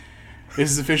This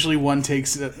is officially one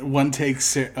takes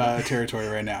territory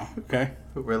right now. Okay,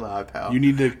 We're live, pal. you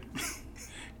need to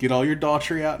get all your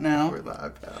Daughtry out now. We're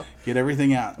live, pal. Get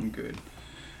everything out. I'm good.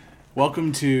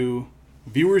 Welcome to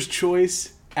Viewer's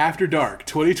Choice After Dark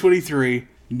 2023.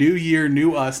 New year,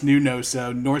 new us, new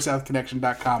no-so.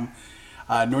 NorthSouthConnection.com.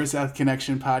 North-South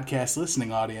Connection podcast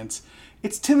listening audience.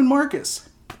 It's Tim and Marcus.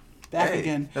 Back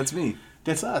again. That's me.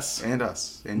 That's us. And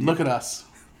us. And you. Look at us.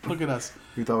 Look at us.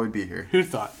 Who thought we'd be here? Who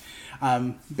thought?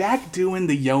 Back doing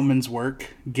the yeoman's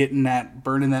work, burning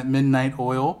that midnight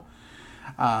oil,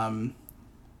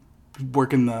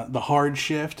 working the hard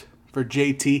shift for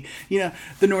JT. You know,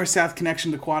 the North-South Connection,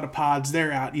 the Quadapods,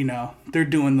 they're out, they're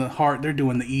doing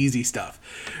the easy stuff.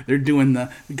 They're doing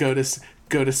the go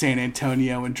to San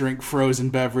Antonio and drink frozen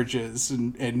beverages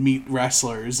and meet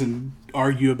wrestlers and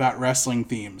argue about wrestling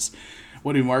themes.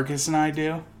 What do Marcus and I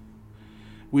do?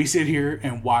 We sit here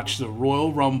and watch the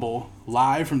Royal Rumble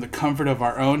live from the comfort of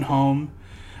our own home.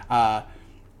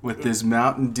 With this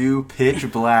Mountain Dew pitch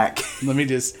black. Let me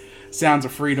just... Sounds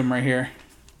of freedom right here.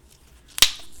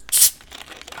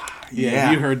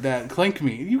 Yeah, you heard that. Clink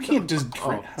me. You can't just...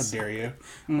 How dare you?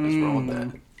 What's wrong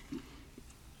with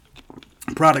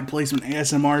that? Product placement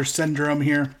ASMR syndrome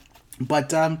here.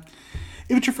 But if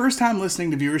it's your first time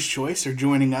listening to Viewer's Choice or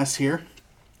joining us here,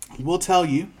 we'll tell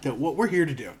you that what we're here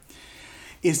to do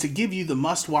is to give you the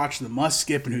must-watch, the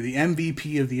must-skip, and who the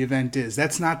MVP of the event is.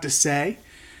 That's not to say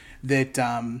that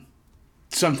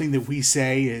something that we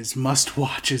say is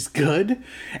must-watch is good,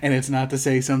 and it's not to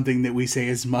say something that we say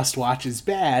is must-watch is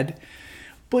bad,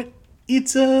 but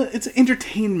it's an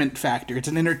entertainment factor. It's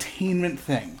an entertainment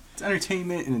thing. It's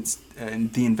entertainment, and it's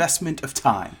the investment of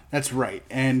time. That's right,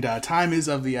 and time is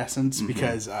of the essence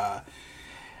because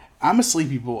I'm a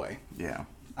sleepy boy. Yeah.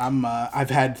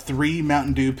 I've had 3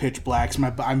 Mountain Dew pitch blacks.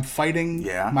 I'm fighting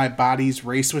my body's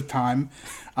race with time.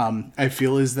 I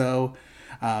feel as though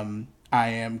I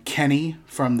am Kenny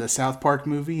from the South Park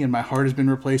movie, and my heart has been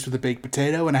replaced with a baked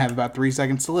potato, and I have about 3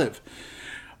 seconds to live.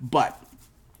 But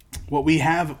what we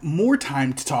have more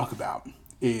time to talk about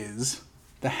is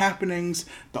the happenings,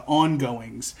 the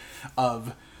ongoings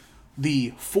of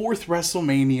the 4th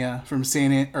WrestleMania from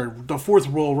the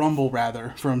 4th Royal Rumble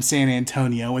rather from San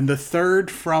Antonio, and the 3rd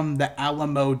from the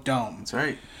Alamo Dome. That's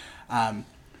right.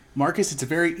 Marcus, it's a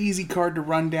very easy card to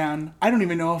run down. I don't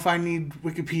even know if I need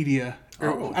Wikipedia.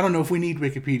 I don't know if we need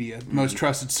Wikipedia, most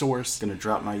trusted source. Gonna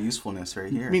drop my usefulness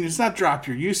right here. I mean, it's not drop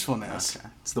your usefulness. Okay.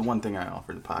 It's the one thing I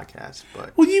offer the podcast,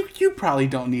 but... Well, you probably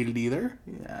don't need it either.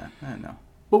 Yeah, I know.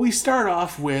 But we start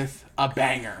off with a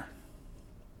banger.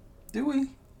 Do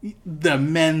we? The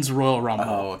men's Royal Rumble.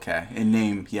 Oh, okay. In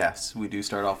name, yes. We do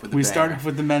start off with the We start off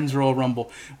with the men's Royal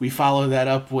Rumble. We follow that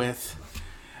up with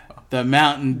the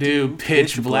Mountain Dew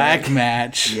Pitch Black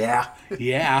match. Yeah.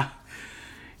 Yeah.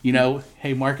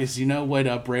 Hey, Marcus, you know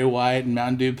what Bray Wyatt and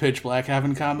Mountain Dew Pitch Black have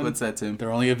in common? What's that, Tim? They're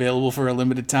only available for a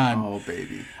limited time. Oh,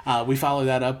 baby. We follow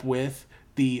that up with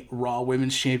the Raw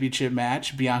Women's Championship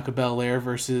match, Bianca Belair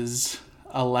versus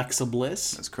Alexa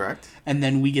Bliss. That's correct. And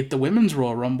then we get the Women's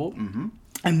Royal Rumble. Mm-hmm.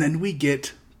 And then we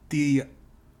get the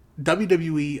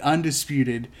WWE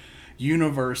Undisputed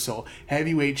Universal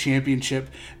Heavyweight Championship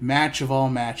match of all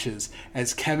matches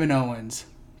as Kevin Owens,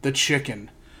 the Chicken,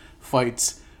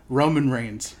 fights Roman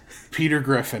Reigns, Peter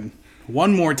Griffin,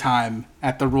 one more time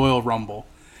at the Royal Rumble.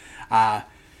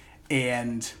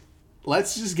 And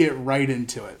let's just get right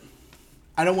into it.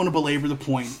 I don't want to belabor the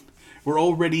point. We're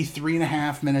already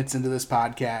 3.5 minutes into this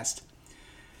podcast,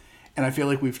 and I feel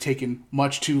like we've taken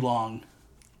much too long.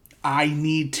 I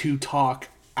need to talk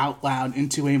out loud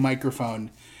into a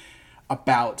microphone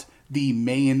about the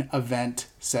main event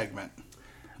segment.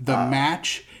 The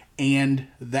match and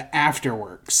the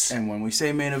afterworks. And when we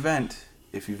say main event,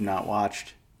 if you've not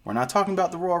watched, we're not talking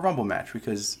about the Royal Rumble match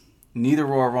because neither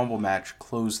Royal Rumble match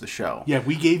closed the show. Yeah,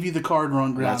 we gave you the card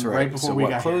rundown right before we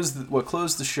got here. What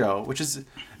closed the show, which is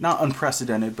not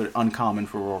unprecedented but uncommon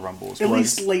for Royal Rumbles. At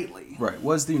least lately. Right,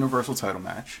 was the Universal title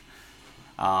match.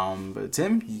 But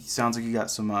Tim, sounds like you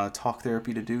got some talk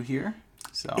therapy to do here.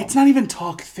 So it's not even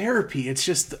talk therapy. It's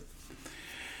just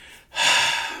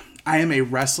I am a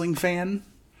wrestling fan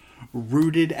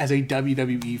rooted as a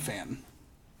WWE fan.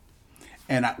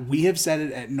 And we have said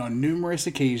it on numerous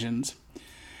occasions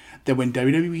that when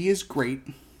WWE is great,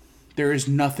 there is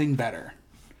nothing better.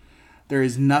 There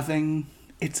is nothing...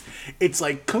 It's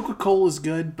like Coca-Cola is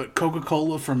good, but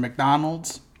Coca-Cola from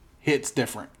McDonald's hits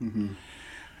different. Mm-hmm.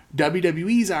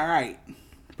 WWE's alright,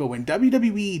 but when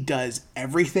WWE does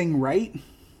everything right,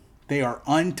 they are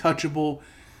untouchable,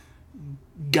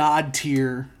 god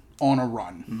tier on a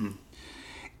run. Mm-hmm.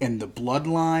 And the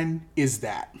Bloodline is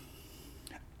that.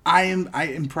 I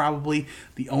am probably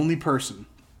the only person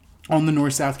on the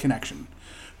North-South connection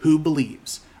who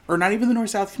believes, or not even the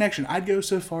North-South connection, I'd go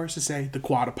so far as to say the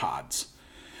quadrupods,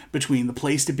 between the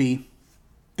place to be,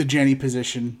 the Jenny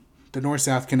position, the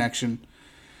North-South connection,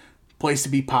 place to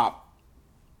be pop.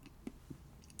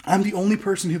 I'm the only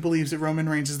person who believes that Roman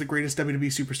Reigns is the greatest WWE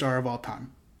superstar of all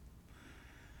time.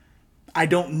 I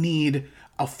don't need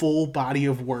a full body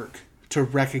of work to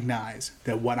recognize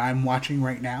that what I'm watching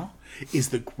right now is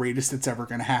the greatest that's ever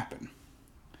going to happen.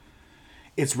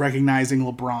 It's recognizing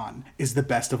LeBron is the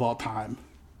best of all time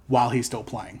while he's still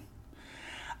playing.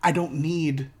 I don't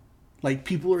need, like,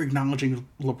 people are acknowledging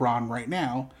LeBron right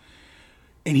now,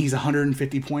 and he's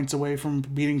 150 points away from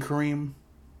beating Kareem,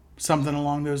 something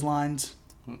along those lines.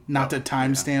 Not to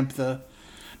timestamp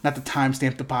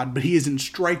the pod, but he is in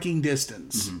striking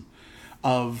distance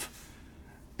of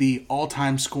the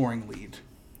all-time scoring lead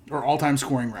or all-time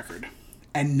scoring record.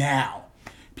 And now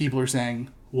people are saying,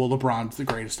 well, LeBron's the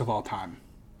greatest of all time.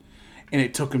 And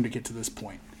it took him to get to this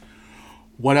point.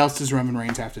 What else does Roman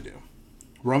Reigns have to do?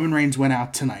 Roman Reigns went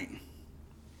out tonight,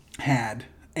 had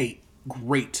a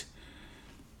great,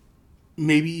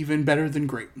 maybe even better than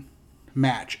great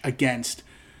match against,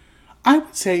 I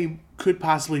would say, could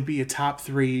possibly be a top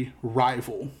 3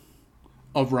 rival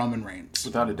of Roman Reigns.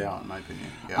 Without a doubt, in my opinion.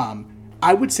 Yeah.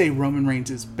 I would say Roman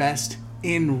Reigns' best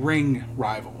in-ring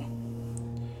rival.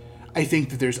 I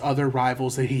think that there's other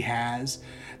rivals that he has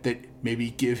that maybe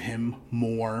give him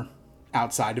more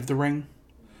outside of the ring.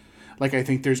 Like, I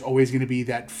think there's always going to be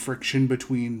that friction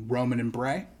between Roman and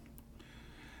Bray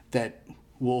that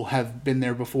will have been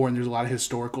there before, and there's a lot of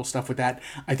historical stuff with that.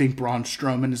 I think Braun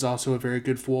Strowman is also a very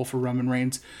good fool for Roman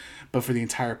Reigns, but for the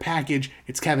entire package,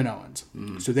 it's Kevin Owens.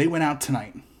 So they went out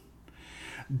tonight.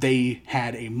 They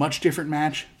had a much different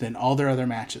match than all their other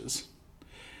matches.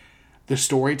 The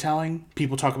storytelling,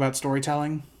 people talk about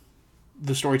storytelling,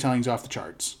 the storytelling's off the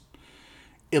charts.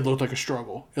 It looked like a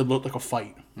struggle. It looked like a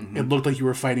fight. It looked like you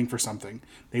were fighting for something.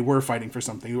 They were fighting for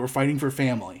something. They were fighting for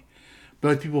family.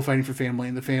 Both people fighting for family,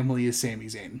 and the family is Sami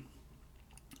Zayn.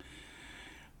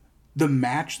 The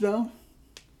match, though,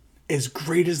 as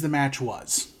great as the match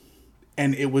was,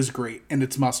 and it was great, and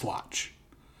it's must-watch.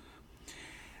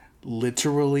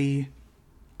 Literally,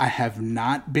 I have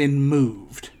not been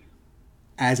moved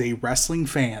as a wrestling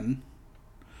fan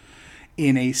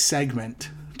in a segment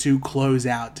to close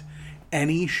out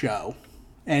any show,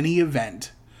 any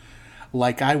event,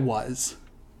 like I was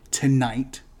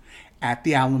tonight at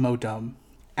the Alamo Dome,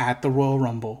 at the Royal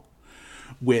Rumble,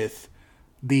 with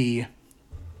the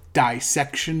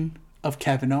dissection of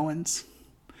Kevin Owens,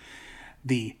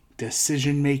 the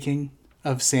decision-making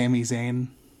of Sami Zayn,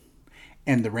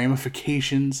 and the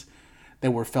ramifications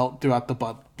that were felt throughout the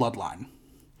bloodline.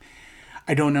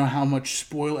 I don't know how much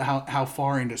how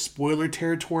far into spoiler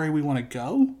territory we want to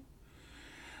go.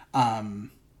 I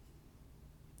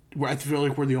feel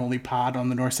like we're the only pod on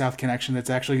the North-South connection that's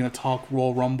actually going to talk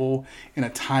Royal Rumble in a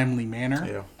timely manner.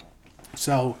 Yeah.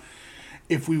 So,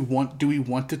 if we want, do we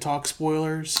want to talk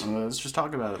spoilers? Let's just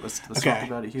talk about it. Let's talk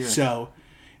about it here. So,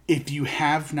 if you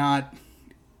have not,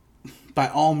 by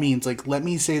all means, like, let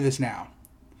me say this now.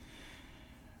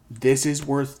 This is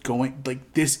worth going,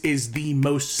 like, this is the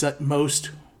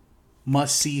most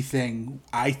must-see thing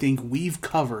I think we've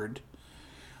covered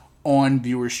on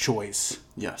Viewer's Choice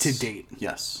to date.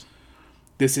 Yes.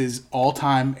 This is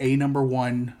all-time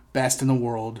 #1, best in the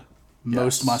world,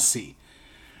 most must-see.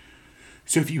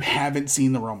 So if you haven't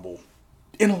seen the Rumble,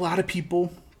 and a lot of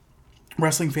people,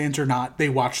 wrestling fans or not, they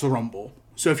watch the Rumble.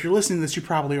 So if you're listening to this, you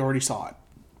probably already saw it.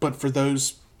 But for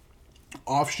those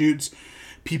offshoots,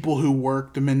 people who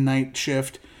work the midnight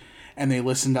shift, and they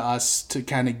listen to us to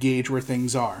kind of gauge where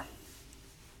things are,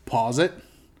 pause it,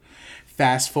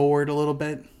 fast forward a little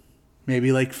bit,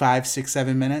 maybe like 5, 6,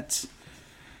 7 minutes,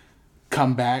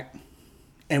 come back,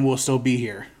 and we'll still be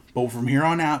here. But from here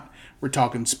on out, we're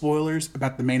talking spoilers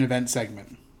about the main event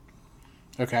segment.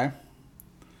 Okay?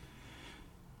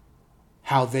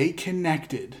 How they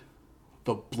connected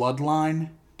the bloodline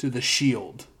to the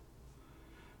Shield,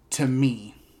 to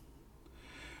me,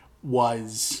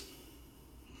 was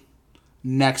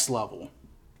next level.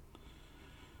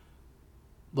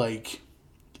 Like,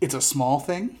 it's a small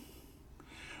thing,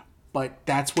 but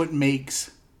that's what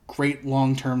makes great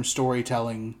long-term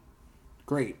storytelling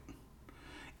great.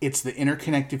 It's the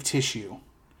interconnective tissue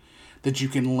that you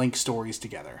can link stories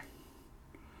together.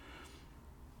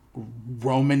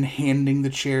 Roman handing the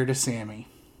chair to Sami.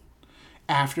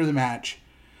 After the match,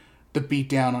 the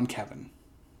beatdown on Kevin.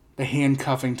 The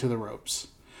handcuffing to the ropes.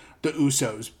 The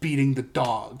Usos beating the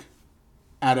dog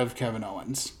out of Kevin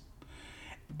Owens.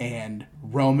 And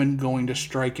Roman going to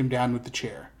strike him down with the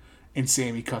chair. And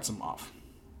Sammy cuts him off.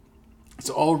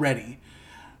 So already,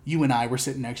 you and I were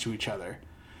sitting next to each other,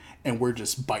 and we're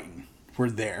just biting. We're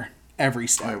there. Every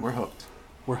step. All right, we're hooked.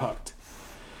 We're hooked.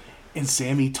 And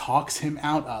Sammy talks him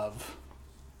out of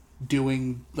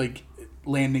doing, like,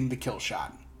 landing the kill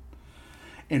shot.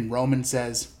 And Roman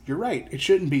says, "You're right. It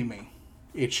shouldn't be me.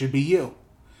 It should be you."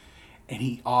 And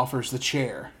he offers the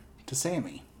chair to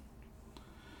Sammy.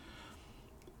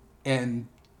 And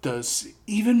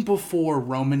even before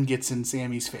Roman gets in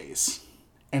Sammy's face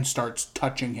and starts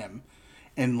touching him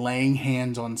and laying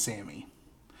hands on Sammy,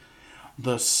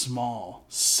 the small,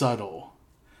 subtle,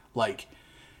 like,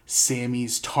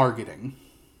 Sammy's targeting,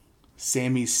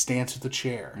 Sammy's stance with the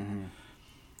chair,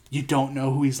 you don't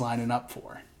know who he's lining up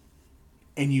for.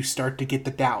 And you start to get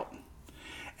the doubt.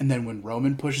 And then when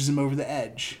Roman pushes him over the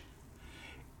edge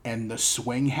and the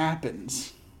swing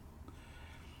happens,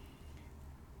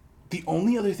 the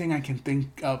only other thing I can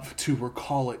think of to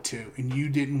recall it to, and you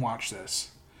didn't watch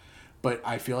this, but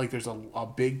I feel like there's a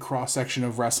big cross-section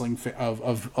of wrestling,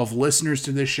 of listeners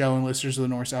to this show and listeners to the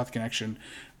North-South Connection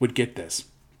would get this.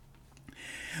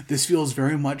 This feels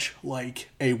very much like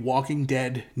a Walking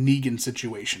Dead Negan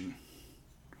situation.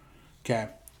 Okay.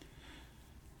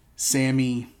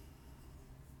 Sammy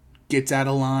gets out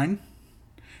of line.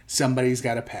 Somebody's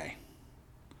got to pay.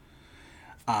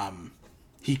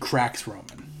 He cracks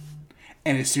Roman.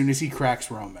 And as soon as he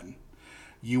cracks Roman,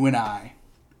 you and I,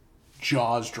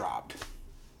 jaws dropped.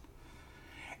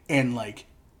 And, like,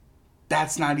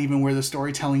 that's not even where the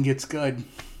storytelling gets good.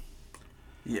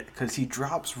 Yeah, because he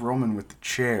drops Roman with the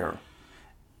chair,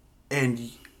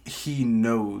 and he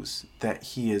knows that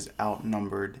he is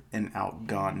outnumbered and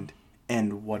outgunned,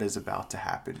 and what is about to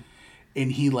happen.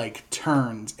 And he, like,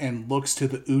 turns and looks to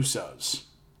the Usos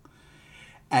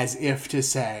as if to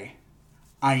say,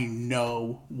 "I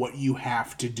know what you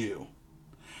have to do.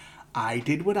 I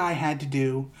did what I had to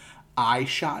do. I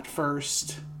shot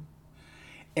first.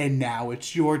 And now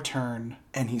it's your turn."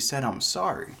 And he said, "I'm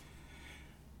sorry."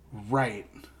 Right.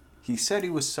 He said he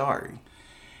was sorry.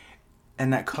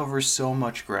 And that covers so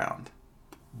much ground.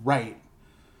 Right.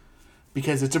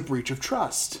 Because it's a breach of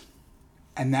trust.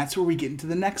 And that's where we get into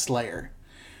the next layer.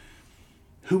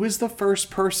 Who is the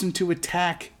first person to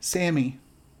attack Sammy?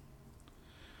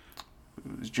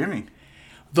 It was Jimmy.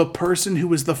 The person who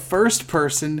was the first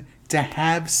person to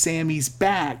have Sammy's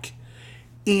back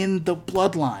in the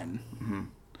bloodline. Mm-hmm.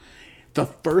 The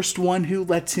first one who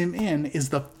lets him in is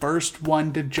the first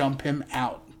one to jump him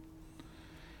out.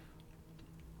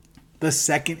 The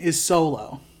second is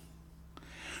Solo,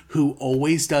 who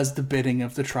always does the bidding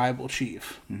of the tribal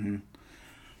chief. Mm-hmm.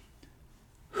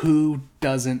 Who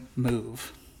doesn't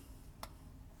move?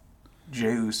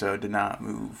 Jey Uso did not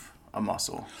move a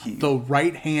muscle. The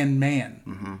right-hand man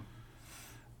mm-hmm.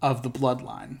 of the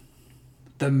bloodline.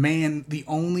 The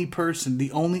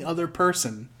only other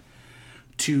person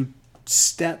to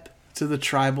step to the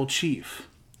tribal chief.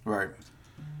 Right.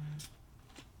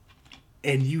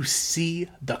 And you see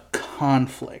the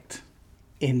conflict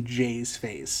in Jay's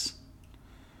face.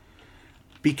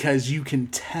 Because you can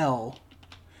tell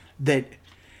that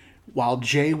while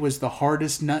Jay was the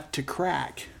hardest nut to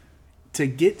crack to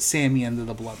get Sammy into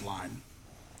the bloodline,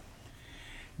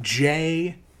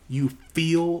 Jay, you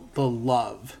feel the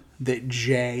love that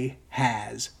Jay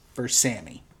has for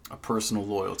Sammy. A personal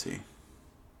loyalty.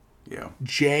 Yeah.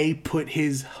 Jay put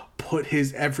his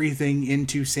everything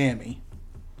into Sammy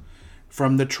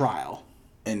from the trial.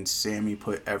 And Sammy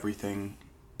put everything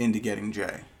into getting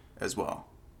Jay as well.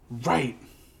 Right.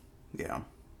 Yeah.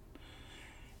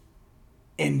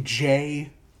 And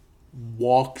Jay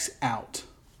walks out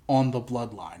on the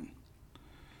bloodline.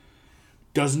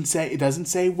 It doesn't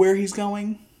say where he's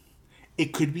going.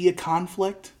 It could be a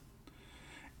conflict.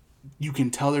 You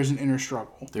can tell there's an inner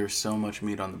struggle. There's so much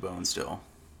meat on the bone still.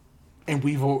 And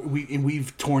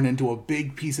we've torn into a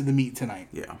big piece of the meat tonight.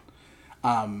 Yeah.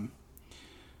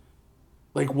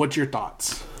 Like, what's your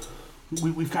thoughts?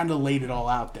 We've kind of laid it all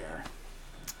out there.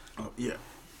 Oh, yeah.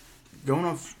 Going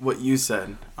off what you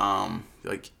said,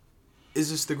 like, is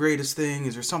this the greatest thing?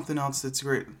 Is there something else that's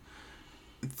great?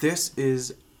 This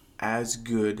is as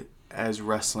good as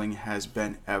wrestling has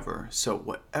been ever. So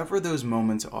whatever those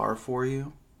moments are for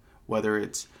you, whether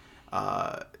it's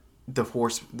the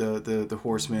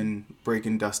horseman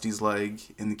breaking Dusty's leg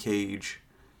in the cage,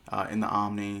 in the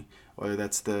Omni, whether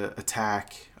that's the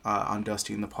attack on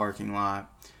Dusty in the parking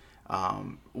lot,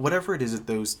 whatever it is that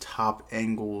those top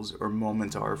angles or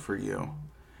moments are for you,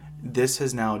 this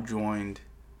has now joined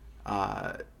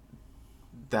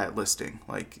that listing.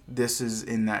 Like, this is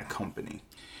in that company.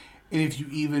 And if you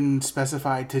even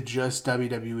specify to just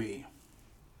WWE,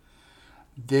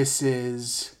 this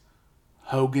is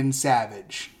Hogan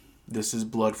Savage. This is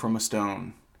Blood from a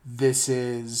Stone. This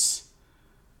is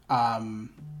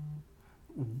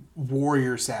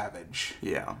Warrior Savage.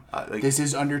 Yeah. This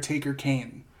is Undertaker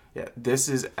Kane. Yeah, this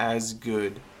is as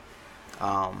good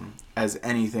as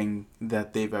anything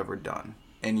that they've ever done.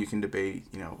 And you can debate,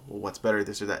 what's better,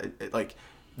 this or that.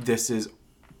 This is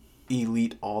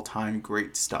elite, all-time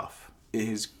great stuff. It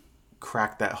has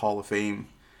cracked that Hall of Fame.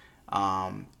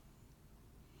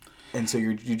 And so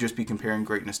you just be comparing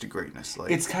greatness to greatness.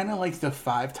 It's kind of like the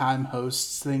 5-time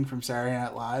hosts thing from Saturday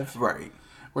Night Live. Right.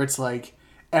 Where it's like,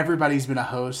 everybody's been a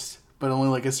host, but only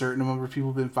like a certain number of people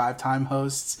have been 5-time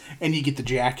hosts, and you get the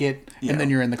jacket, and then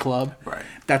you're in the club. Right.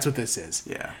 That's what this is.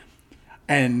 Yeah.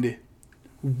 And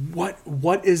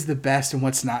what is the best and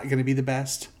what's not going to be the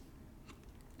best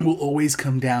will always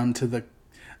come down to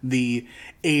the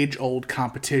age-old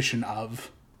competition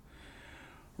of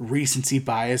recency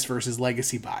bias versus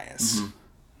legacy bias.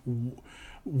 Mm-hmm.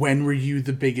 When were you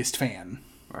the biggest fan?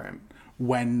 Right.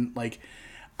 When,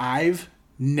 I've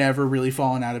never really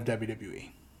fallen out of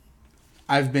WWE.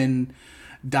 I've been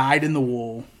dyed in the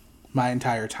wool my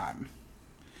entire time.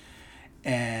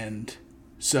 And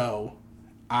so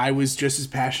I was just as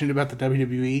passionate about the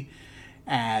WWE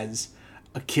as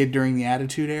a kid during the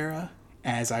Attitude Era,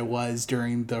 as I was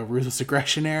during the Ruthless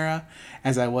Aggression Era,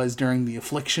 as I was during the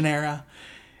Affliction Era,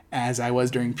 as I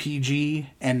was during PG,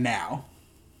 and now.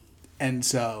 And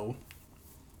so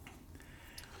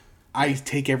I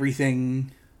take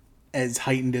everything as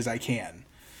heightened as I can.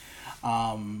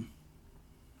 The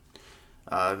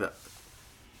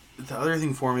other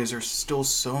thing for me is there's still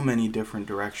so many different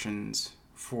directions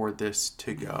for this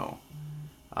to go.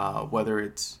 Whether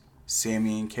it's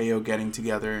Sammy and KO getting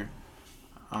together,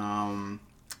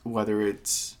 whether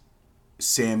it's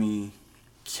Sammy,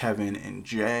 Kevin, and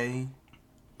Jay,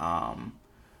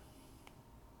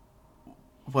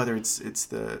 whether it's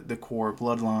the core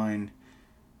bloodline.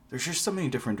 There's just so many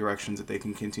different directions that they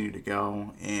can continue to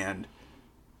go, and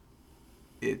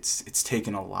it's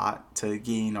taken a lot to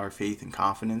gain our faith and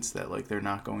confidence that they're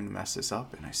not going to mess this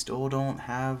up. And I still don't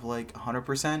have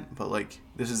 100%, but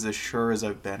this is as sure as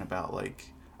I've been about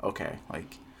okay,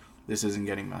 this isn't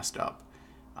getting messed up.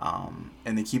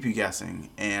 And they keep you guessing,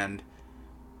 and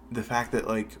the fact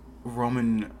that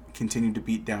Roman continued to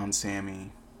beat down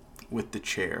Sammy with the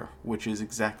chair, which is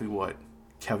exactly what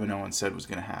Kevin Owens said was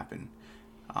going to happen.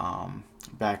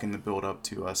 Back in the build-up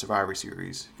to Survivor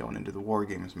Series, going into the War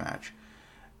Games match,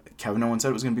 Kevin Owens said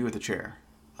it was going to be with the chair.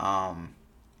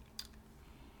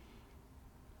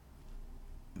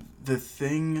 The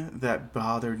thing that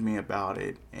bothered me about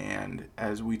it, and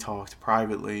as we talked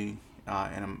privately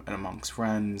and amongst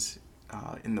friends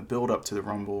in the build-up to the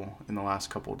Rumble in the last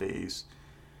couple of days,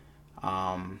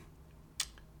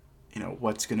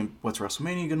 what's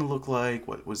WrestleMania going to look like?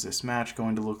 What was this match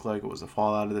going to look like? What was the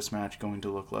fallout of this match going to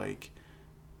look like?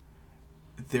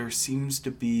 There seems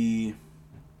to be,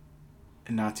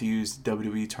 and not to use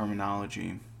WWE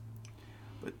terminology,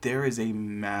 but there is a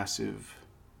massive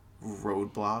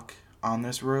roadblock on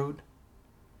this road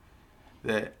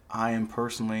that I am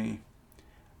personally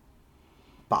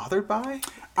bothered by.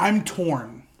 I'm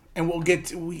torn, and we'll get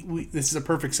to, this is a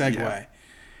perfect segue. Yeah.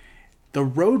 The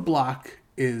roadblock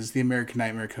is the American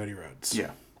Nightmare Cody Rhodes.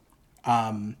 Yeah.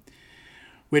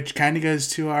 Which kind of goes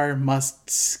to our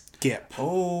must skip.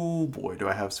 Oh boy, do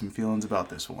I have some feelings about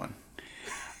this one.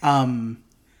 I'm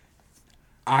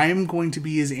going to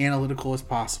be as analytical as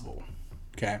possible.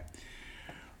 Okay.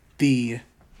 The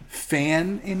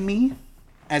fan in me,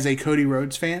 as a Cody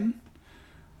Rhodes fan,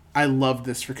 I love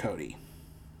this for Cody.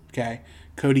 Okay.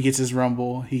 Cody gets his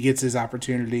Rumble. He gets his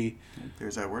opportunity.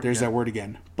 There's that word that word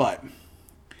again. But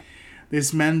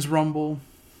this men's Rumble,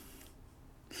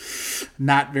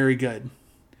 not very good.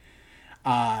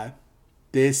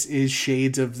 This is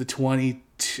shades of the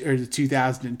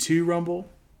 2002 Rumble.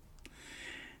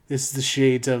 This is the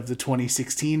shades of the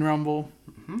 2016 Rumble.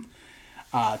 Mm-hmm.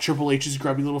 Triple H's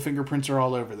grubby little fingerprints are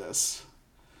all over this.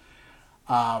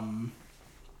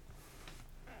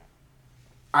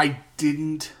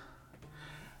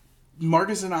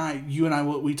 Marcus and I,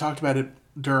 we talked about it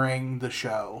during the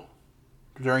show,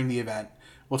 during the event.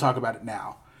 We'll talk about it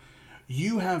now.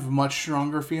 You have much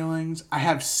stronger feelings. I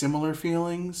have similar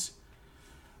feelings.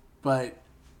 But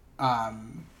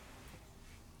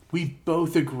we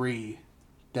both agree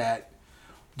that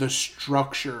the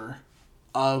structure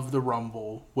of the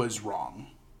Rumble was wrong.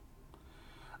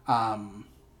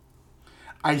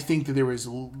 I think that there was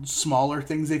smaller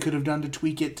things they could have done to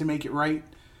tweak it to make it right.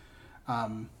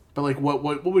 But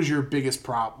what was your biggest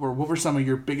or what were some of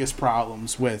your biggest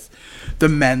problems with the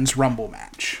men's Rumble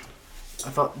match? I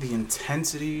thought the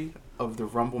intensity of the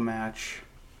Rumble match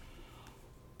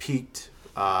peaked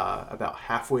about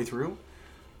halfway through,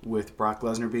 with Brock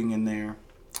Lesnar being in there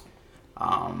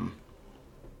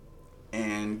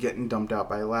and getting dumped out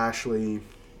by Lashley.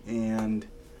 And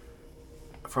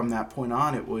from that point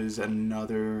on, it was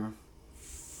another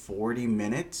 40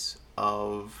 minutes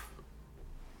of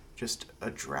just a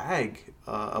drag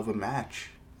of a match.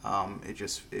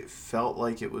 It felt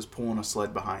like it was pulling a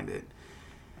sled behind it.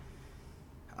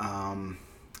 I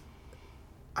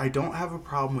don't have a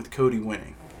problem with Cody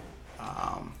winning.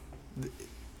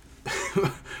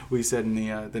 We said in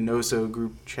the NoSo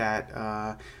group chat,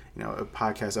 a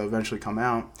podcast that will eventually come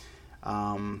out.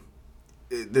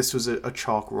 This was a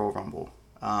chalk Royal Rumble.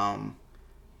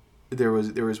 There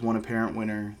was one apparent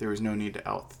winner. There was no need to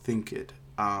outthink it.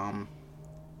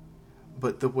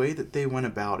 But the way that they went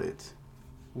about it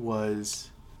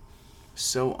was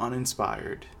so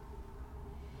uninspired,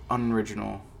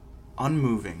 unoriginal,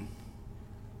 unmoving.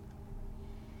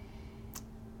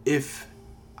 If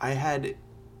I had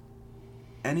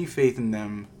any faith in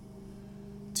them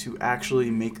to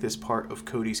actually make this part of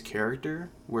Cody's character,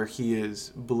 where he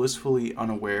is blissfully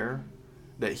unaware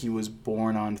that he was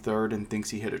born on third and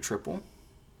thinks he hit a triple,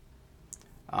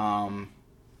 and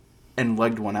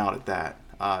legged one out at that.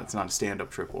 It's not a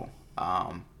stand-up triple.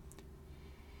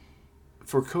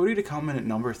 For Cody to come in at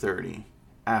number 30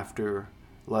 after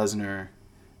Lesnar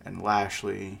and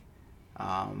Lashley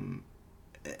and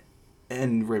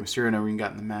Rey Mysterio never even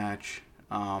got in the match,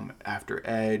 after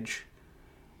Edge,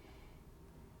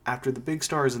 after the big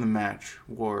stars of the match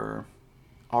were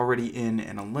already in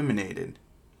and eliminated,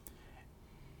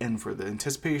 and for the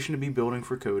anticipation to be building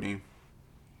for Cody,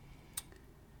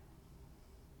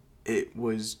 it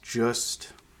was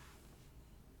just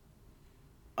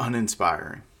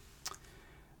uninspiring.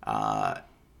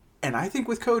 And I think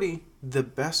with Cody, the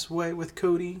best way with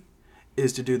Cody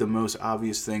is to do the most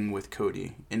obvious thing with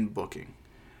Cody in booking.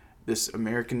 This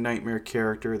American Nightmare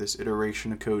character, this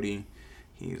iteration of Cody,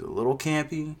 he's a little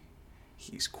campy,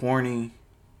 he's corny,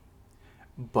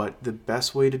 but the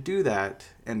best way to do that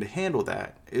and to handle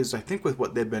that is, I think, with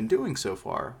what they've been doing so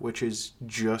far, which is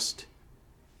just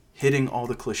hitting all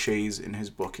the cliches in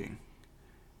his booking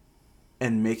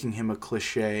and making him a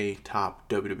cliche top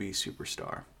WWE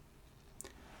superstar.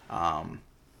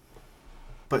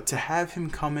 But to have him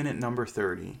come in at number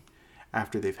 30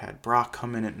 after they've had Brock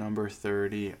come in at number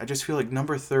 30, I just feel like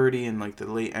number 30 and like the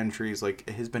late entries, like,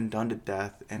 it has been done to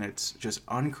death and it's just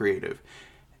uncreative.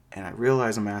 And I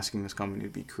realize I'm asking this company to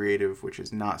be creative, which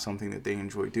is not something that they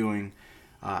enjoy doing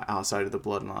outside of the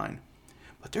bloodline.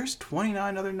 But there's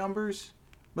 29 other numbers.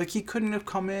 Like, he couldn't have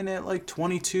come in at like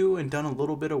 22 and done a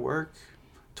little bit of work.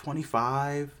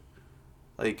 25.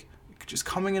 Like, just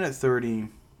coming in at 30,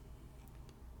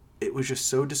 it was just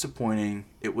so disappointing.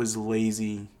 It was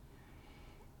lazy,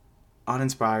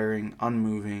 uninspiring,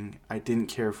 unmoving. I didn't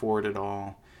care for it at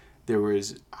all. There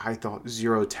was, I thought,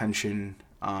 zero tension,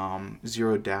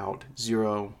 zero doubt,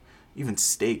 zero even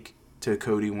stake to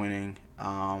Cody winning.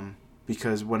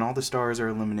 Because when all the stars are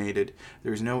eliminated,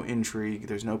 there's no intrigue,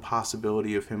 there's no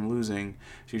possibility of him losing.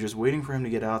 So you're just waiting for him to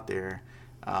get out there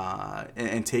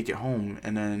and take it home.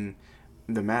 And then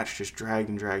the match just dragged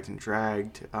and dragged and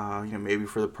dragged. Maybe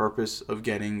for the purpose of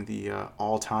getting the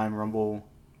all-time Rumble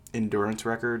endurance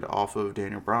record off of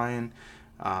Daniel Bryan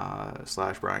 /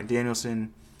 Bryan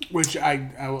Danielson. Which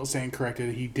I will say and correct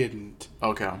it, he didn't.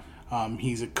 Okay.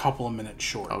 He's a couple of minutes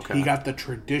short. Okay. He got the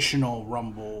traditional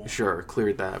Rumble. Sure,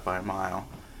 cleared that by a mile.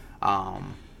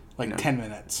 10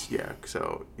 minutes. Yeah,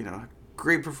 so,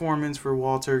 great performance for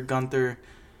Walter, Gunther.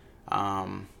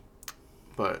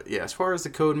 But, yeah, as far as the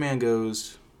Code Man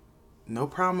goes, no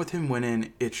problem with him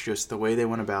winning. It's just the way they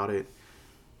went about it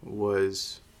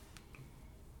was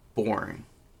boring.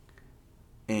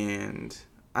 And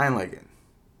I didn't like it.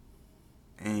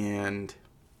 And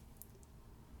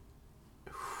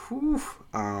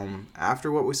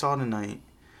after what we saw tonight,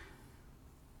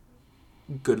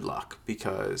 good luck,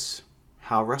 because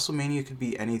how WrestleMania could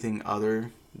be anything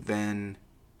other than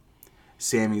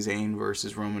Sami Zayn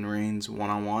versus Roman Reigns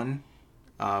one-on-one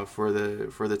for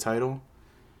the title,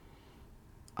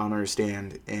 I don't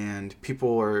understand. And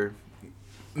people are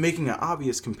making an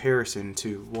obvious comparison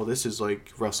to, well, this is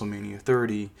like WrestleMania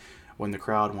 30 when the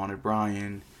crowd wanted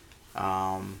Bryan.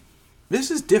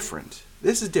 This is different.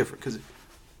 Because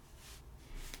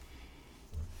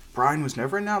Bryan was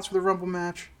never announced for the Rumble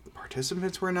match. The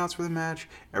participants were announced for the match.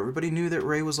 Everybody knew that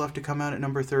Rey was left to come out at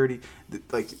number 30.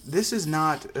 This is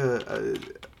not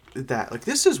that. Like,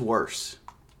 this is worse.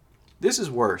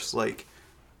 Like,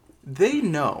 they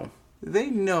know they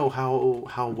know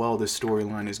how well this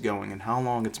storyline is going and how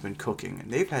long it's been cooking.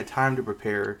 And they've had time to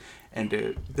prepare and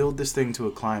to build this thing to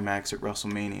a climax at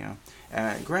WrestleMania.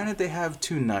 Granted, they have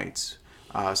 2 nights,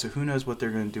 so who knows what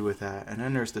they're going to do with that. And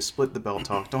then there's the split the belt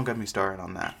talk. Don't get me started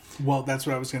on that. Well, that's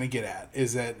what I was going to get at,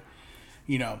 is that,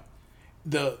 you know,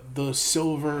 the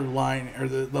silver line, or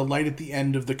the light at the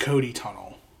end of the Cody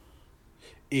tunnel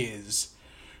is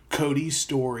Cody's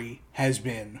story has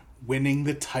been winning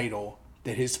the title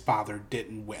that his father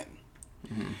didn't win.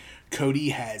 Mm-hmm. Cody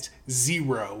has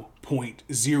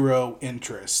 0.0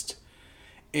 interest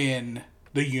in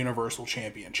the Universal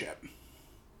Championship.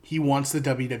 He wants the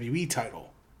WWE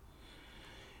title.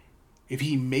 If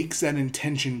he makes that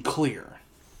intention clear,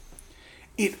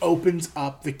 it opens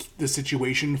up the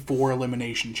situation for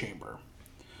Elimination Chamber,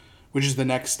 which is the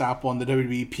next stop on the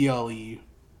WWE PLE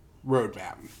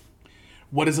roadmap.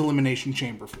 What is Elimination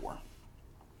Chamber for?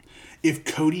 If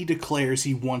Cody declares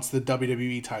he wants the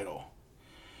WWE title,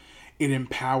 it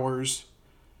empowers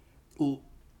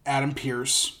Adam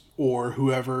Pearce or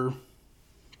whoever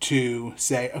to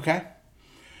say, okay,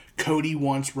 Cody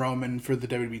wants Roman for the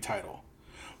WWE title,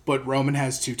 but Roman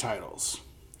has 2 titles,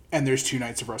 and there's 2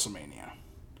 nights of WrestleMania.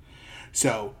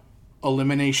 So,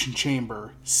 Elimination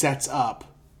Chamber sets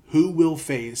up who will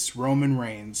face Roman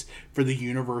Reigns for the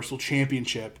Universal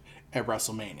Championship at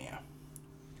WrestleMania.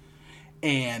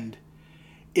 And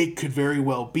it could very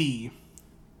well be,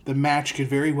 the match could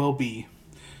very well be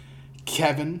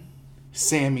Kevin,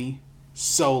 Sammy,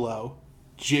 Solo,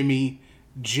 Jimmy,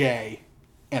 Jay,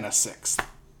 and a 6th.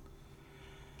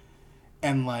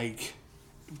 And, like,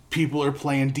 people are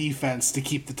playing defense to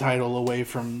keep the title away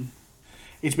from...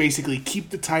 It's basically keep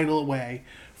the title away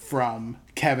from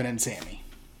Kevin and Sammy.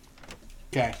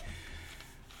 Okay.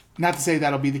 Not to say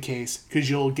that'll be the case, because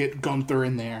you'll get Gunther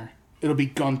in there. It'll be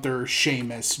Gunther,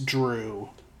 Sheamus,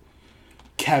 Drew,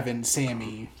 Kevin,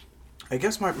 Sammy. I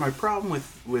guess my problem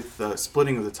with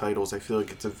splitting of the titles, I feel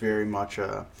like it's a very much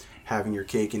having your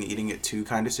cake and eating it too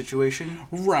kind of situation.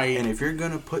 Right. And if you're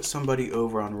going to put somebody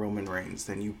over on Roman Reigns,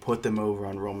 then you put them over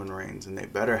on Roman Reigns, and they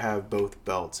better have both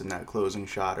belts in that closing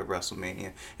shot of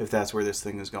WrestleMania if that's where this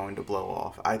thing is going to blow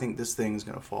off. I think this thing is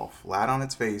going to fall flat on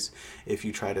its face if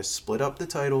you try to split up the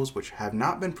titles, which have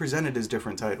not been presented as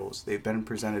different titles. They've been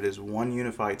presented as one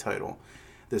unified title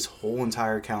this whole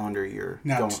entire calendar year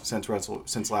since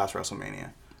last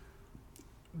WrestleMania.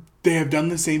 They have done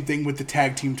the same thing with the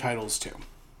tag team titles too.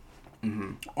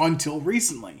 Mm-hmm. Until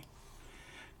recently.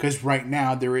 Because right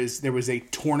now there was a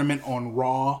tournament on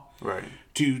Raw, right,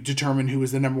 to determine who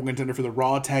was the number 1 contender for the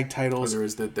Raw tag titles. Or there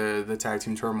was the tag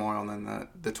team turmoil and then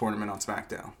the tournament on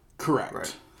SmackDown. Correct.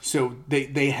 Right. So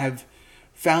they have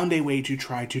found a way to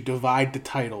try to divide the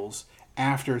titles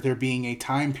after there being a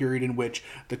time period in which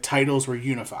the titles were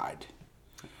unified.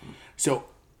 So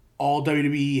all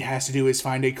WWE has to do is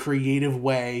find a creative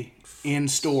way in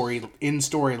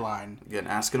storyline. Again,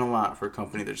 asking a lot for a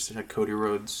company that just had Cody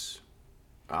Rhodes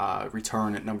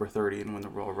return at number 30 and win the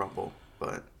Royal Rumble.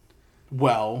 But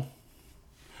well,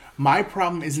 my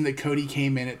problem isn't that Cody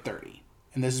came in at 30,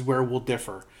 and this is where we'll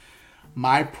differ.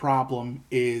 My problem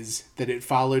is that it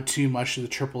followed too much of the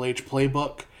Triple H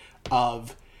playbook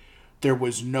of there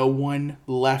was no one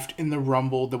left in the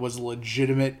Rumble that was a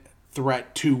legitimate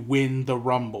threat to win the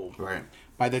Rumble. Right.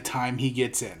 By the time he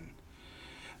gets in.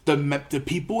 The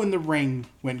people in the ring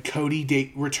when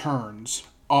Cody returns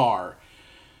are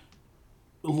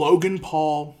Logan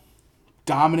Paul,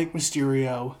 Dominic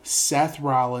Mysterio, Seth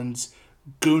Rollins,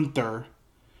 Gunther.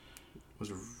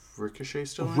 Was Ricochet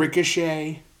still in?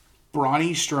 Ricochet,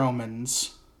 Braun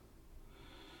Strowman's.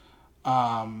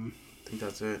 I think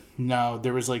that's it. No,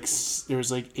 there was like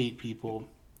 8 people.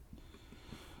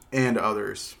 And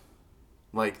others.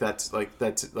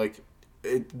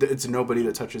 It's nobody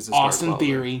that touches the Austin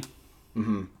Theory.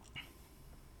 Mm-hmm.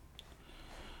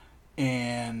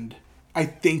 And I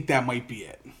think that might be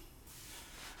it.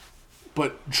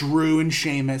 But Drew and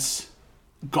Sheamus,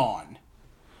 gone.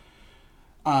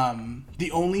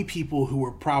 The only people who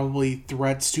were probably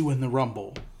threats to win the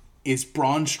Rumble is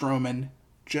Braun Strowman,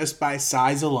 just by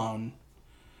size alone.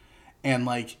 And,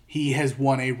 he has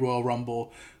won a Royal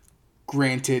Rumble.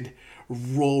 Granted,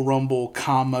 Royal Rumble,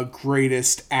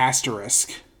 greatest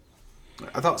asterisk.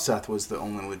 I thought Seth was the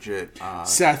only legit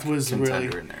Seth was contender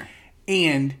really in there.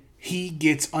 And he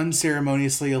gets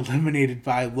unceremoniously eliminated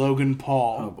by Logan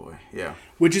Paul. Oh boy, yeah.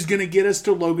 Which is going to get us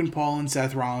to Logan Paul and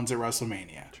Seth Rollins at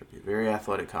WrestleMania. It should be a very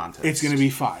athletic contest. It's going to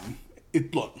be fun.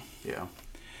 Look. Yeah.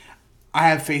 I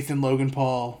have faith in Logan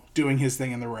Paul doing his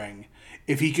thing in the ring.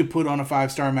 If he could put on a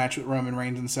 5-star match with Roman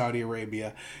Reigns in Saudi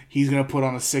Arabia, he's going to put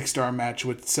on a 6-star match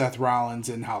with Seth Rollins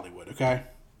in Hollywood, okay?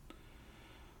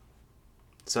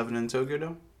 7 in Tokyo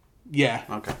Dome? Yeah.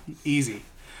 Okay. Easy.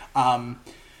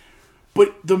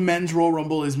 But the men's Royal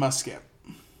Rumble is must skip.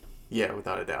 Yeah,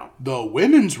 without a doubt. The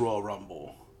women's Royal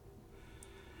Rumble,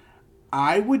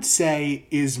 I would say,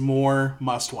 is more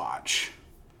must watch.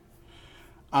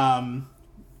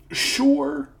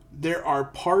 Sure, there are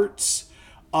parts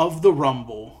of the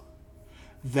Rumble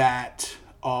that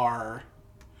are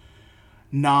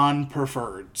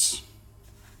non-preferreds.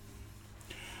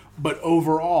 But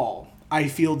overall, I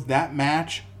feel that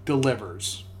match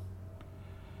delivers.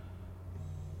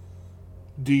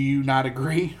 Do you not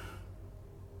agree?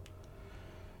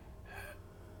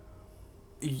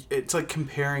 It's like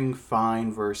comparing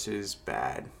fine versus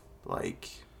bad. Like,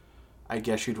 I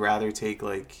guess you'd rather take,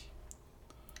 like,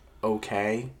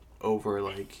 okay over,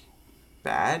 like,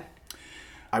 bad.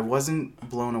 I wasn't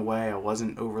blown away. I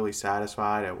wasn't overly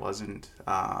satisfied. I wasn't,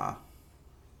 no.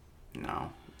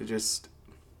 It just...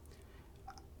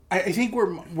 I think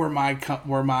where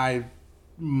my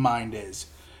mind is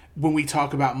when we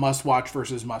talk about must watch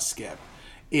versus must skip,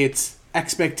 it's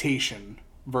expectation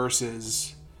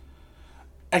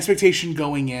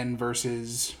going in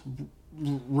versus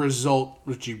result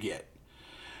that you get.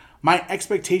 My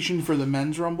expectation for the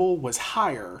men's Rumble was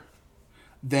higher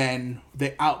than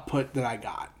the output that I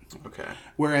got. Okay.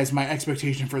 Whereas my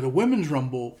expectation for the women's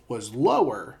Rumble was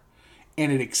lower, and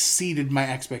it exceeded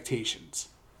my expectations.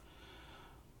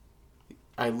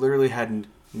 I literally had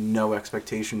no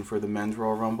expectation for the men's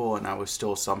Royal Rumble, and I was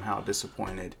still somehow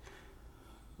disappointed.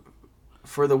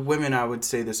 For the women, I would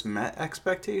say this met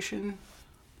expectation.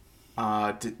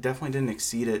 Definitely didn't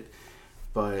exceed it.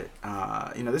 But,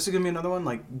 this is going to be another one.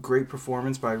 Like, great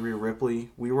performance by Rhea Ripley.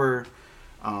 We were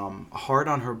hard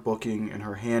on her booking and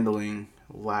her handling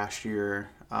last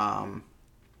year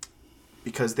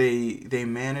because they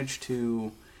managed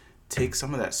to take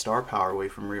some of that star power away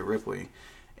from Rhea Ripley.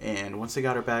 And once they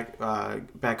got her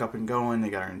back up and going,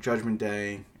 they got her in Judgment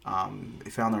Day.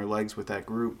 They found their legs with that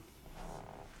group.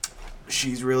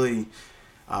 She's really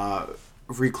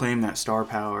reclaimed that star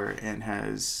power and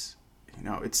has,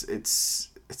 it's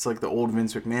like the old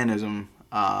Vince McMahonism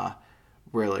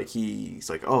where like he's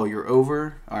like, oh, you're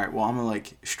over? All right, well, I'm gonna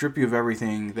like strip you of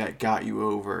everything that got you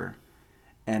over,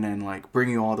 and then like bring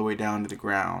you all the way down to the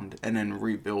ground, and then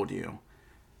rebuild you.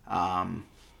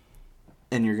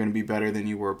 And you're going to be better than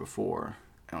you were before.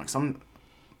 And like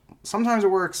sometimes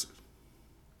it works,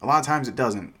 a lot of times it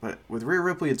doesn't. But with Rhea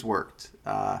Ripley, it's worked.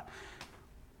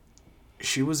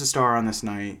 She was a star on this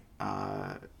night.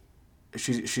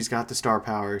 She's got the star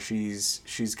power. She's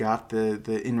got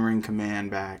the in-ring command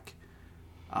back.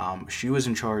 She was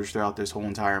in charge throughout this whole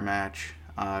entire match.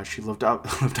 She lived up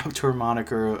to her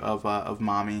moniker of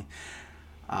mommy.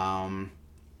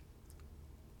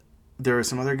 There was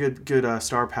some other good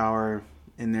star power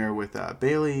in there with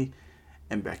Bayley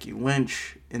and Becky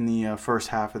Lynch in the first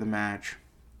half of the match,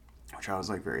 which I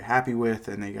was like very happy with,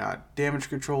 and they got Damage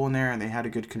Control in there, and they had a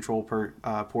good control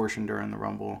portion during the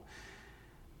Rumble.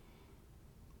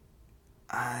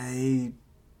 I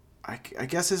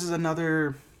guess this is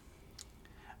another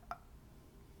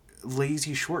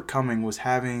lazy shortcoming, was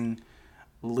having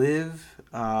Liv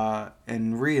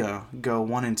and Rhea go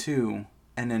 1 and 2,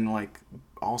 and then like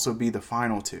also be the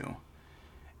final two.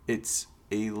 It's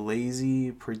a lazy,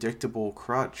 predictable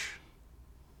crutch,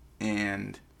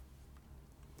 and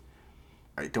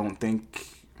I don't think,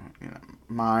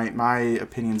 my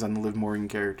opinions on the Liv Morgan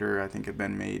character, I think, have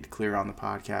been made clear on the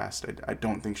podcast. I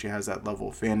don't think she has that level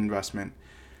of fan investment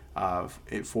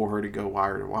for her to go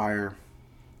wire to wire.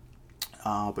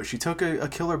 But she took a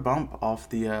killer bump off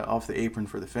the apron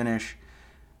for the finish.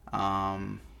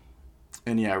 And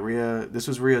yeah, Rhea. This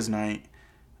was Rhea's night.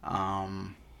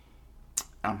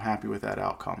 I'm happy with that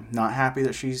outcome. Not happy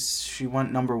that she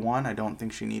went number 1. I don't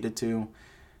think she needed to.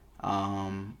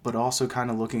 But also kind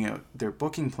of looking at their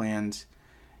booking plans,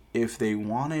 if they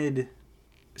wanted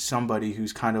somebody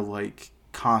who's kind of like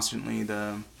constantly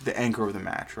the anchor of the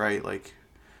match, right? Like,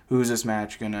 who's this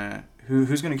match gonna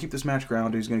who's gonna keep this match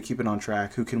grounded? Who's gonna keep it on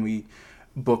track? Who can we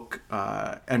book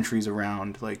entries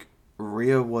around? Like,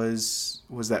 Rhea was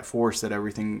that force that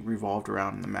everything revolved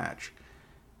around in the match.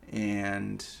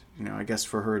 And, I guess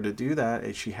for her to do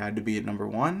that, she had to be at number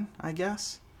 1, I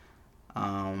guess.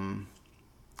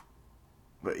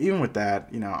 But even with that,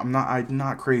 I'm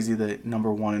not crazy that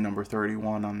number 1 and number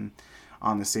 31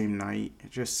 on the same night.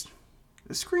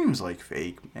 It screams like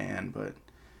fake, man. But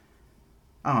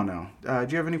I don't know. Do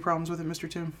you have any problems with it, Mr.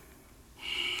 Tim?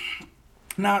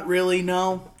 Not really,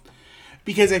 no.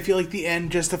 Because I feel like the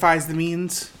end justifies the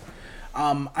means.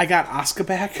 I got Asuka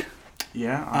back.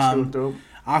 Yeah, Asuka looked dope.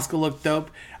 Asuka looked dope.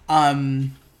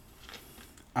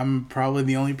 I'm probably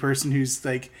the only person who's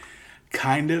like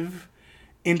kind of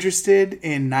interested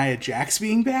in Nia Jax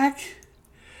being back.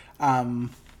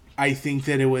 I think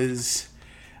that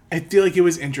I feel like it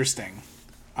was interesting.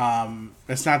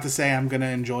 That's not to say I'm going to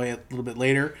enjoy it a little bit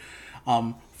later.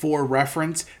 For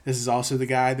reference, this is also the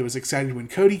guy that was excited when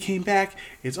Cody came back.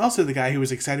 It's also the guy who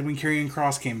was excited when Karrion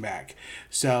Kross came back.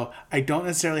 So I don't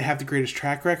necessarily have the greatest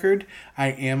track record. I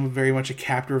am very much a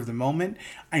captor of the moment.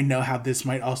 I know how this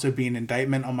might also be an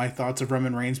indictment on my thoughts of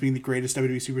Roman Reigns being the greatest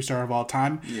WWE superstar of all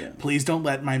time. Yeah. Please don't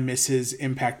let my misses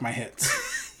impact my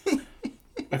hits.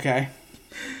 Okay?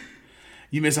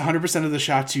 You miss 100% of the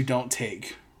shots you don't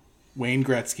take. Wayne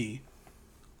Gretzky,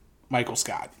 Michael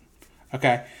Scott.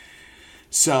 Okay?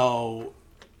 So,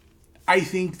 I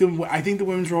think the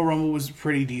Women's Royal Rumble was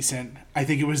pretty decent. I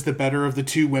think it was the better of the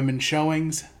two women's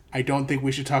showings. I don't think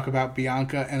we should talk about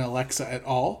Bianca and Alexa at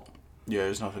all. Yeah,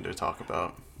 there's nothing to talk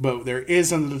about. But there is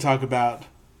something to talk about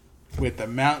with the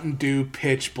Mountain Dew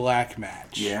Pitch Black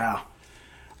match. Yeah.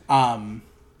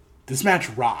 This match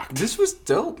rocked. This was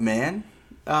dope, man.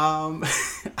 I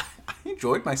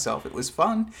enjoyed myself. It was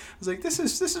fun. I was like, this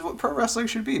is what pro wrestling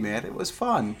should be, man. It was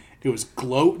fun. It was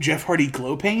Jeff Hardy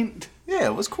glow paint. Yeah,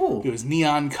 it was cool. It was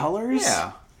neon colors.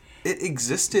 Yeah. It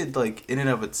existed, like, in and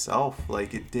of itself.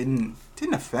 Like, it didn't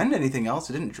offend anything else.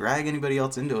 It didn't drag anybody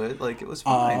else into it. Like, it was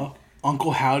fine. Uncle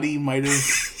Howdy might have...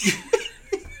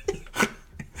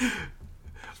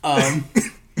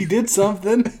 he did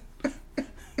something.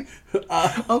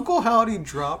 Uncle Howdy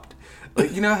dropped...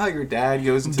 Like, you know how your dad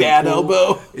goes into dad the pool?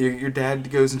 elbow? Your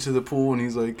dad goes into the pool and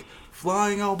he's like,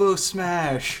 flying elbow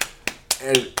smash.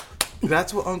 And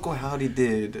that's what Uncle Howdy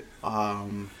did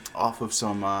off of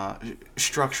some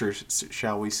structures,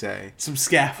 shall we say. Some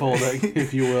scaffolding,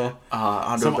 if you will.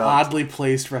 Some oddly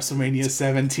placed WrestleMania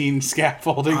 17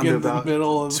 scaffolding in the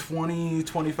middle of...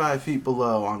 25 feet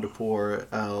below onto poor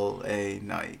L.A.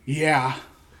 Knight. Yeah.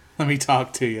 Let me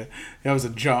talk to you. That was a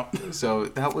jump. So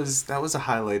that was a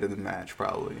highlight of the match,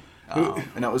 probably.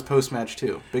 And that was post-match,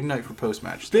 too. Big night for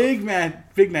post-match stuff. Big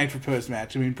night for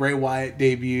post-match. I mean, Bray Wyatt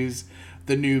debuts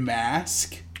the new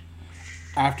mask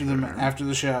after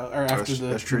the show, or after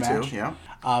that's true match. Too, yeah.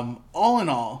 All in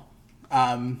all,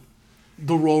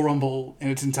 the Royal Rumble in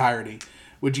its entirety,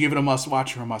 would you give it a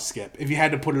must-watch or a must-skip? If you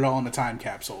had to put it all in a time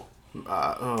capsule.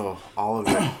 All of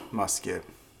it must-skip.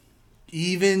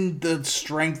 Even the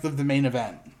strength of the main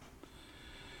event.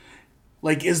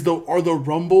 Like, are the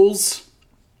Rumbles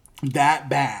that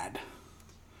bad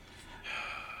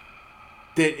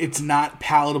that it's not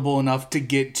palatable enough to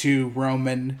get to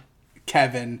Roman,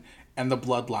 Kevin, and the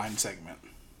Bloodline segment?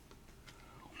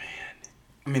 Man.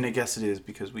 I mean, I guess it is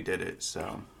because we did it,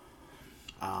 so...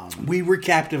 We were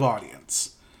captive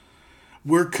audience.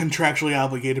 We're contractually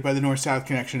obligated by the North-South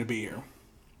connection to be here.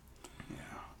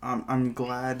 I'm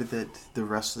glad that the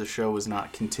rest of the show was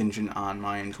not contingent on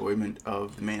my enjoyment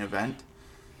of the main event.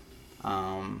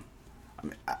 I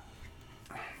mean,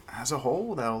 as a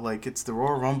whole, though, like, it's the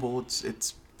Royal Rumble.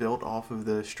 It's built off of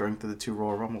the strength of the two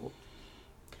Royal Rumble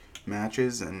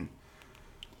matches, and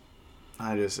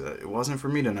I just it wasn't for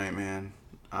me tonight, man.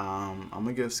 I'm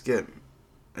gonna go skip.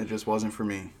 It just wasn't for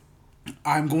me.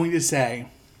 I'm going to say,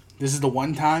 this is the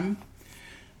one time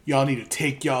y'all need to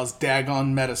take y'all's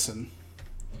daggone medicine.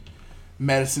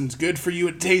 Medicine's good for you,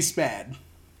 it tastes bad.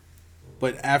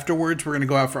 But afterwards, we're going to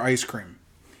go out for ice cream.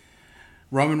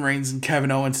 Roman Reigns and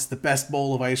Kevin Owens is the best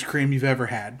bowl of ice cream you've ever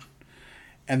had.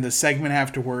 And the segment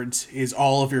afterwards is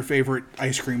all of your favorite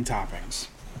ice cream toppings.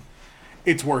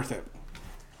 It's worth it.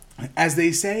 As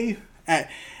they say,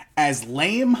 as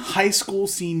lame high school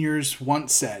seniors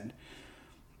once said,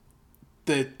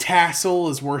 the tassel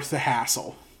is worth the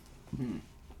hassle.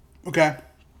 Okay?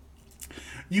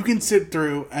 You can sit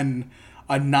through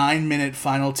a 9-minute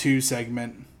Final 2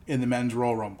 segment in the Men's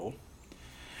Royal Rumble.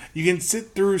 You can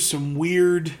sit through some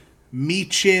weird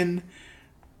Meechin,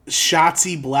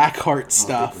 Shotzi Blackheart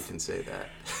stuff. I don't think we can say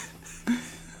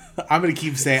that. I'm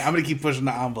gonna keep pushing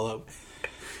the envelope.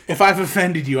 If I've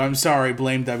offended you, I'm sorry.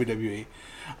 Blame WWE.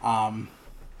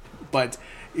 But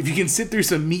if you can sit through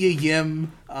some Mia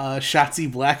Yim, Shotzi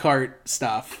Blackheart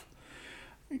stuff.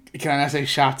 Can I not say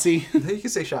Shotzi? You can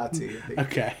say Shotzi.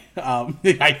 Okay.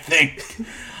 I think.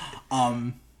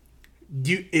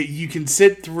 You can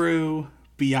sit through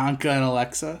Bianca and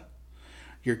Alexa.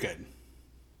 You're good.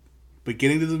 But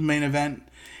getting to the main event,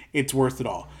 it's worth it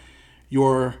all.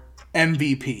 Your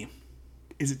MVP.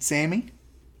 Is it Sami?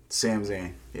 Sami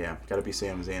Zayn. Yeah, got to be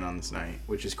Sami Zayn on this night,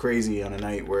 which is crazy on a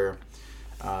night where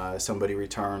somebody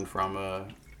returned from a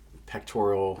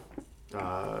pectoral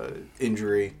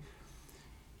injury.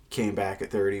 came back at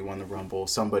 30, won the Rumble.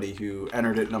 Somebody who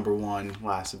entered at number 1,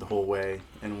 lasted the whole way,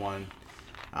 and won.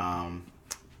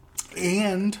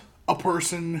 And a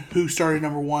person who started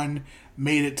number 1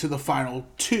 made it to the final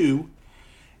 2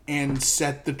 and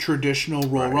set the traditional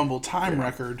Royal Rumble time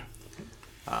record.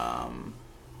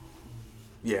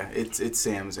 Yeah, it's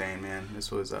Sami Zayn, man.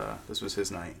 This was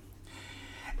his night.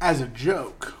 As a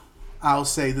joke, I'll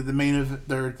say that the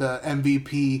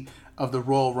MVP of the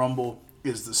Royal Rumble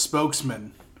is the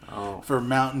spokesman for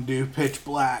Mountain Dew Pitch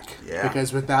Black. Yeah.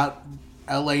 Because without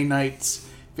LA Knight's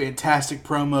fantastic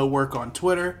promo work on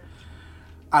Twitter,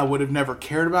 I would have never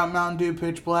cared about Mountain Dew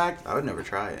Pitch Black. I would never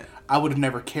try it. I would have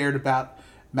never cared about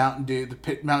Mountain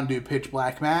Dew Pitch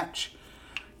Black match.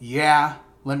 Yeah,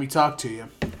 let me talk to you.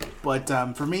 But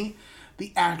for me,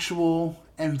 the actual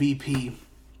MVP,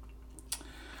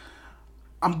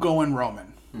 I'm going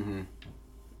Roman.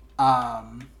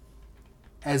 Mm-hmm.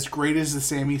 As great as the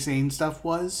Sami Zayn stuff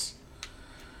was,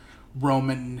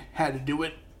 Roman had to do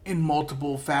it in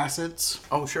multiple facets.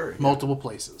 Oh, sure. Multiple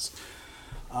places.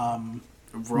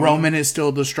 Roman is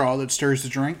still the straw that stirs the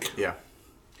drink. Yeah.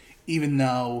 Even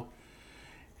though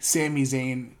Sami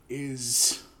Zayn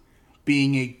is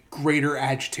being a greater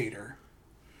agitator.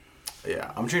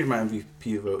 Yeah, I'm changing my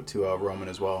MVP vote to Roman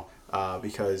as well,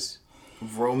 because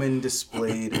Roman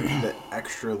displayed the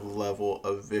extra level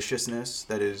of viciousness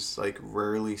that is like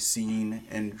rarely seen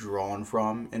and drawn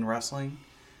from in wrestling.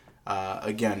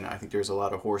 Again, I think there's a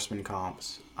lot of horseman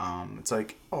comps. It's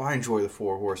like, oh, I enjoy the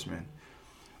 4 horsemen,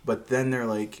 but then they're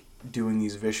like doing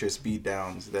these vicious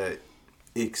beatdowns that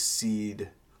exceed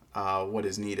what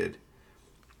is needed,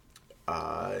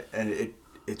 and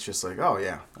it's just like, oh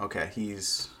yeah, okay,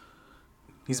 he's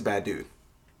a bad dude.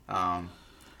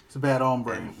 It's a bad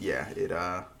hombre. And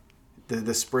yeah,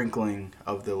 the sprinkling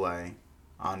of the lay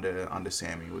onto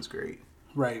Sammy was great.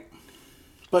 Right,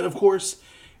 but of course,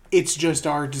 it's just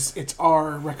our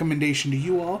recommendation to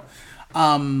you all.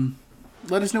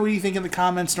 Let us know what you think in the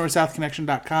comments.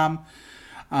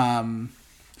 NorthSouthConnection.com.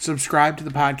 Subscribe to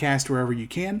the podcast wherever you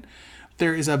can.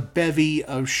 There is a bevy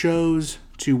of shows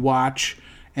to watch,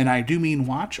 and I do mean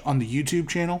watch, on the YouTube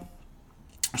channel.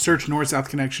 Search North South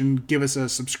Connection. Give us a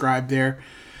subscribe there.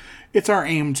 It's our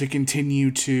aim to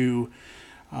continue to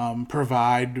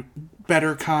provide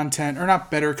better content, or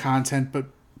not better content, but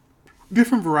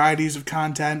different varieties of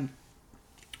content,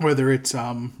 whether it's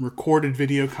recorded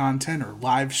video content or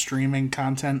live streaming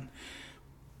content.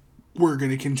 We're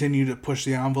going to continue to push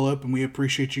the envelope, and we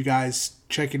appreciate you guys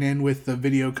checking in with the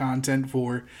video content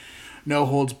for No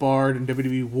Holds Barred and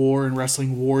WWE War and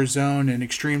Wrestling Warzone and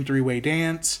Extreme 3-Way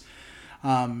Dance.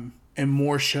 And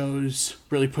more shows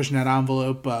really pushing that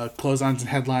envelope, closeouts and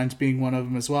headlines being one of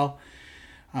them as well.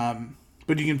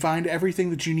 But you can find everything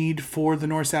that you need for the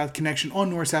North-South Connection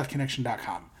on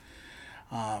NorthSouthConnection.com.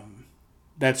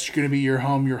 That's going to be your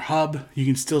home, your hub. You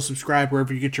can still subscribe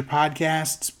wherever you get your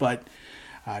podcasts, but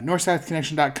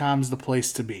NorthSouthConnection.com is the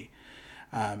place to be.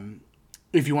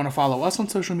 If you want to follow us on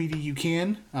social media, you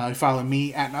can. Follow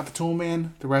me at Not The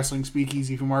Toolman, The Wrestling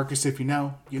Speakeasy for Marcus. If you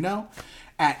know, you know.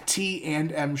 At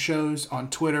T&M Shows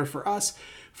on Twitter for us,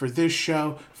 for this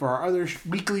show, for our other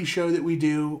weekly show that we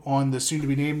do on the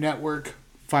soon-to-be-named network,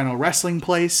 Final Wrestling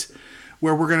Place,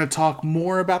 where we're going to talk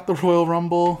more about the Royal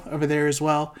Rumble over there as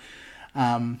well.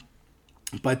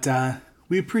 But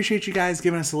we appreciate you guys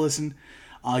giving us a listen.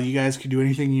 You guys can do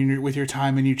anything with your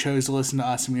time, and you chose to listen to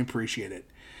us, and we appreciate it.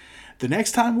 The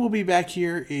next time we'll be back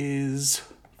here is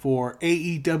for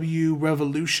AEW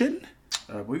Revolution.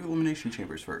 I believe Elimination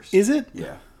Chamber's first. Is it?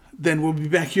 Yeah. Then we'll be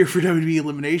back here for WWE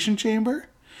Elimination Chamber,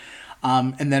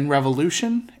 and then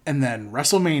Revolution, and then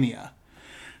WrestleMania.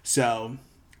 So,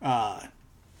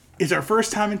 it's our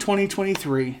first time in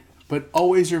 2023, but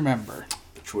always remember,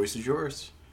 the choice is yours.